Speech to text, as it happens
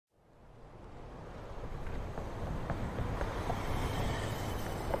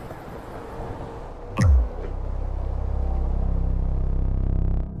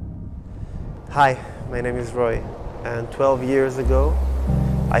Hi, my name is Roy, and 12 years ago,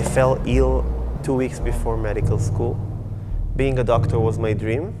 I fell ill 2 weeks before medical school. Being a doctor was my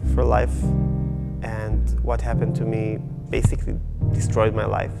dream for life, and what happened to me basically destroyed my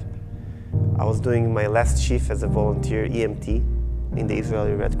life. I was doing my last shift as a volunteer EMT in the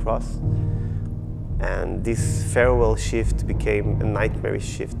Israeli Red Cross, and this farewell shift became a nightmare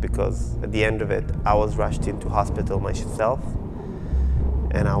shift because at the end of it, I was rushed into hospital myself,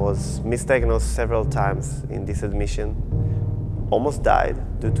 and I was misdiagnosed several times in this admission, almost died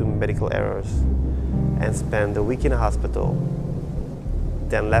due to medical errors, and spent a week in a hospital,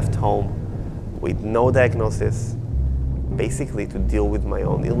 then left home with no diagnosis, basically to deal with my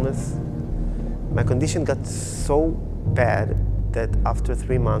own illness. My condition got so bad that after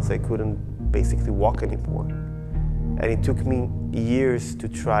 3 months I couldn't basically walk anymore. And it took me years to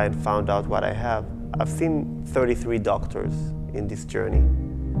try and find out what I have. I've seen 33 doctors in this journey,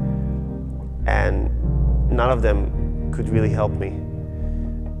 and none of them could really help me.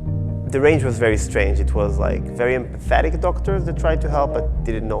 The range was very strange. It was like very empathetic doctors that tried to help but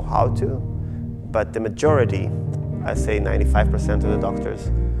didn't know how to. But the majority, I say 95% of the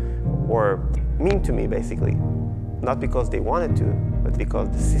doctors, were mean to me basically. Not because they wanted to, but because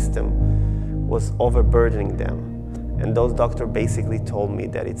the system was overburdening them. And those doctors basically told me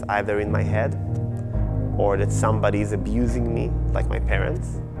that it's either in my head or that somebody is abusing me, like my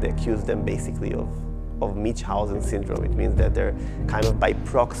parents. They accused them basically of Munchausen syndrome. It means that they're kind of by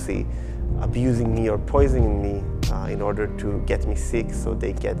proxy abusing me or poisoning me in order to get me sick so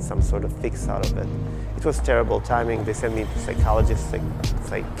they get some sort of fix out of it. It was terrible timing. They sent me to psychologists,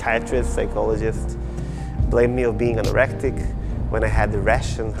 psychiatrists, psychologists, blamed me of being anorectic. When I had the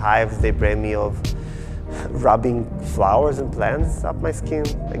rash and hives, they blamed me of rubbing flowers and plants up my skin,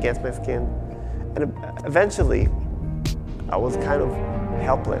 against my skin. And eventually, I was kind of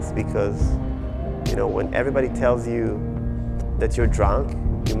helpless because, you know, when everybody tells you that you're drunk,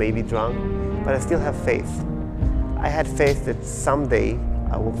 you may be drunk, but I still have faith. I had faith that someday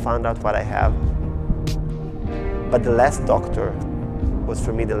I will find out what I have. But the last doctor was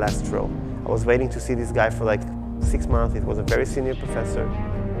for me the last straw. I was waiting to see this guy for like 6 months. It was a very senior professor.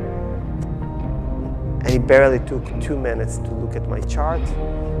 And he barely took 2 minutes to look at my chart.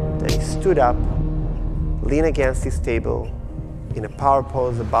 Then he stood up, leaned against his table in a power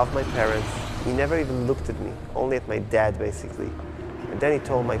pose above my parents. He never even looked at me, only at my dad basically. And then he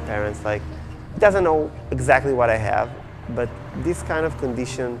told my parents, like, he doesn't know exactly what I have, but this kind of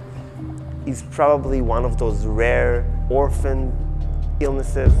condition is probably one of those rare orphan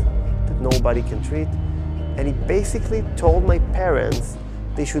illnesses that nobody can treat. And he basically told my parents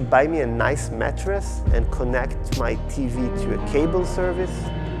they should buy me a nice mattress and connect my TV to a cable service,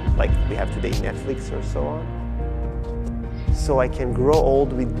 like we have today Netflix or so on, so I can grow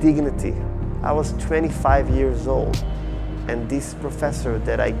old with dignity. I was 25 years old, and this professor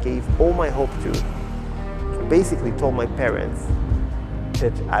that I gave all my hope to basically told my parents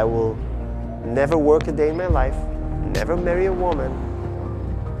that I will never work a day in my life, never marry a woman,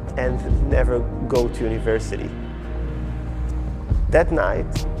 and never go to university. That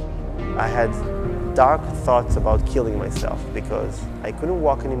night, I had dark thoughts about killing myself because I couldn't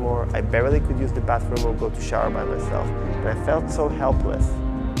walk anymore, I barely could use the bathroom or go to shower by myself, and I felt so helpless.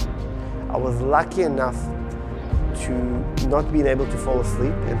 I was lucky enough to not being able to fall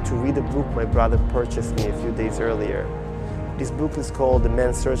asleep and to read a book my brother purchased me a few days earlier. This book is called The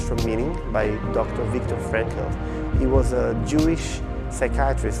Man's Search for Meaning by Dr. Viktor Frankl. He was a Jewish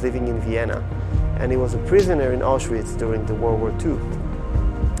psychiatrist living in Vienna, and he was a prisoner in Auschwitz during the World War II.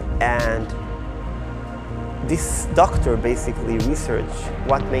 And this doctor basically researched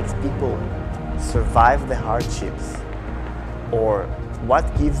what makes people survive the hardships, or what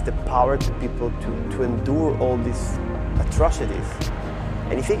gives the power to people to endure all these atrocities.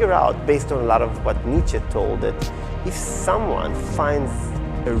 And he figured out, based on a lot of what Nietzsche told, that if someone finds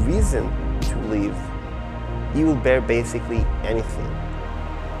a reason to live, he will bear basically anything.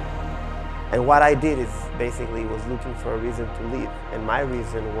 And what I did is basically was looking for a reason to live. And my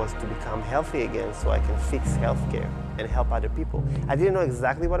reason was to become healthy again so I can fix healthcare and help other people. I didn't know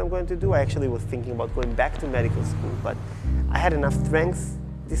exactly what I'm going to do. I actually was thinking about going back to medical school, but I had enough strength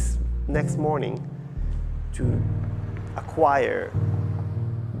this next morning to acquire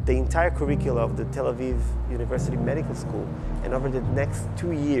the entire curricula of the Tel Aviv University Medical School, and over the next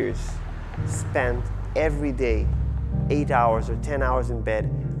 2 years spent every day 8 hours or 10 hours in bed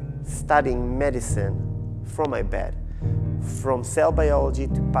studying medicine from my bed, from cell biology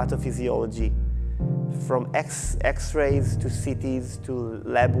to pathophysiology, from X-rays to CTs to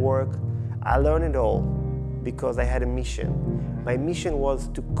lab work. I learned it all because I had a mission. My mission was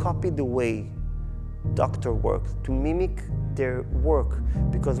to copy the way doctor work, to mimic their work,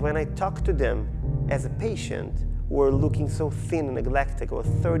 because when I talk to them as a patient who were looking so thin and neglected, I was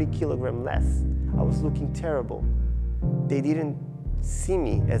 30 kilograms less, I was looking terrible. They didn't see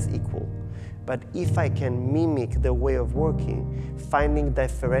me as equal. But if I can mimic the way of working, finding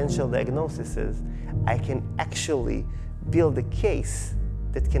differential diagnoses, I can actually build a case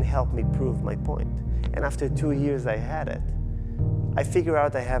that can help me prove my point. And after 2 years I had it. I figure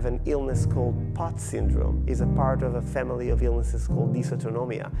out I have an illness called POTS syndrome. It's a part of a family of illnesses called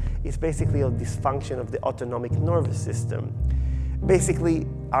dysautonomia. It's basically a dysfunction of the autonomic nervous system. Basically,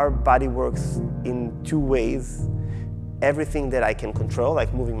 our body works in two ways. Everything that I can control,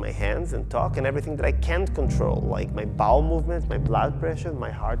 like moving my hands and talk, and everything that I can't control, like my bowel movements, my blood pressure, my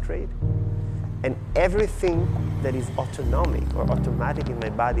heart rate. And everything that is autonomic or automatic in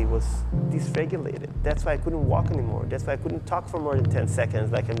my body was dysregulated. That's why I couldn't walk anymore. That's why I couldn't talk for more than 10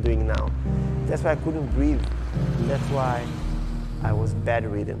 seconds like I'm doing now. That's why I couldn't breathe. That's why I was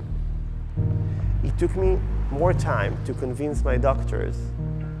bedridden. It took me more time to convince my doctors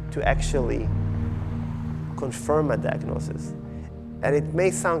to actually confirm my diagnosis. And it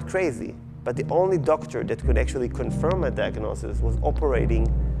may sound crazy, but the only doctor that could actually confirm my diagnosis was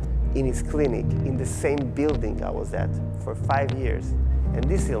operating in his clinic in the same building I was at for 5 years. And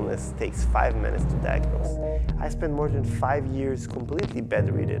this illness takes 5 minutes to diagnose. I spent more than 5 years completely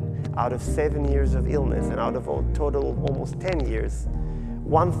bedridden. Out of 7 years of illness and out of a total of almost 10 years,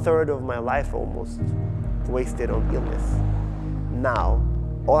 1/3 of my life almost wasted on illness. Now,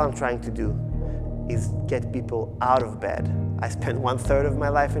 all I'm trying to do is get people out of bed. I spent 1/3 of my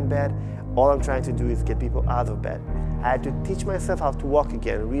life in bed. All I'm trying to do is get people out of bed. I had to teach myself how to walk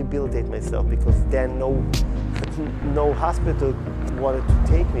again, rehabilitate myself, because then no hospital wanted to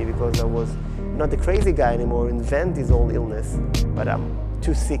take me because I was not the crazy guy anymore, invent his own illness, but I'm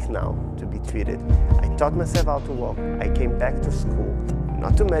too sick now to be treated. I taught myself how to walk. I came back to school,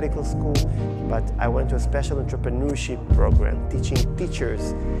 not to medical school, but I went to a special entrepreneurship program, teaching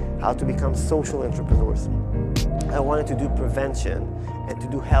teachers how to become social entrepreneurs. I wanted to do prevention and to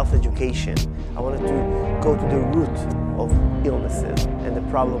do health education. I wanted to go to the root of illnesses and the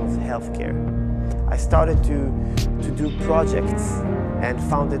problems of healthcare. I started to do projects and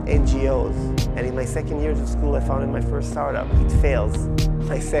founded NGOs. And in my second years of school, I founded my first startup. It fails.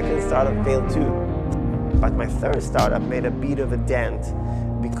 My second startup failed too. But my third startup made a bit of a dent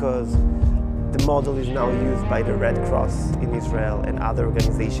because the model is now used by the Red Cross in Israel and other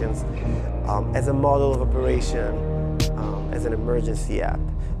organizations as a model of operation, as an emergency app.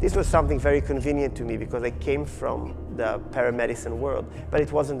 This was something very convenient to me because I came from the paramedicine world, but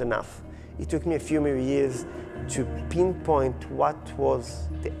it wasn't enough. It took me a few more years to pinpoint what was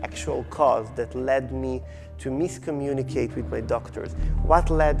the actual cause that led me to miscommunicate with my doctors. What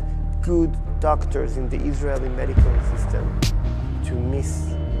led good doctors in the Israeli medical system to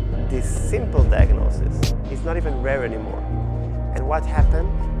miss this simple diagnosis. It's not even rare anymore. And what happened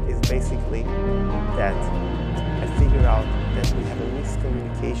is basically that I figured out that we have a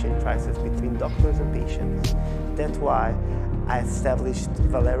miscommunication crisis between doctors and patients. That's why I established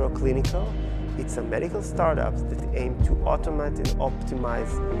Valero Clinical. It's a medical startup that aims to automate and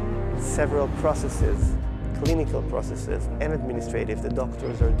optimize several processes, clinical processes and administrative, the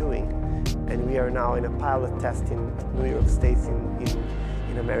doctors are doing. And we are now in a pilot test in New York State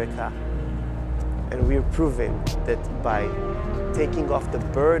in America. And we're proving that by taking off the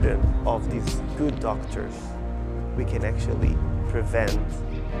burden of these good doctors, we can actually prevent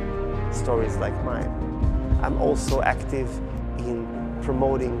stories like mine. I'm also active in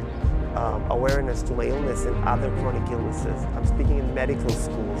promoting awareness to my illness and other chronic illnesses. I'm speaking in medical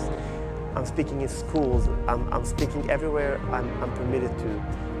schools. I'm speaking in schools. I'm speaking everywhere I'm permitted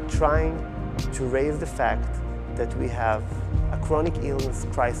to, trying to raise the fact that we have a chronic illness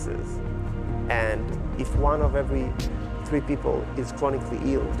crisis. And if one of every 3 people is chronically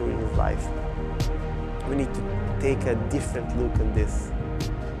ill during his life, we need to take a different look on this.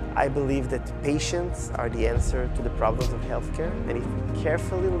 I believe that patients are the answer to the problems of healthcare, and if we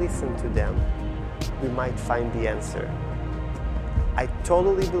carefully listen to them, we might find the answer. I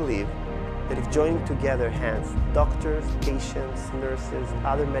totally believe that if joining together hands, doctors, patients, nurses,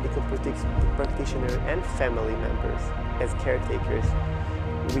 other medical practitioners, and family members as caretakers,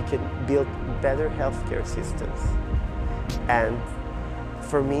 we can build better healthcare systems. And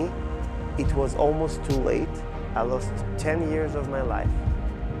for me, it was almost too late. I lost 10 years of my life,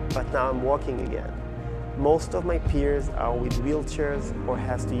 but now I'm walking again. Most of my peers are with wheelchairs or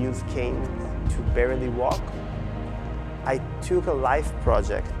has to use canes to barely walk. I took a life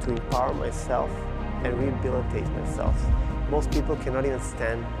project to empower myself and rehabilitate myself. Most people cannot even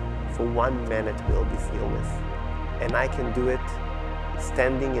stand for 1 minute will this illness. And I can do it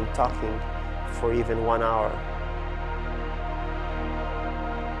standing and talking for even 1 hour.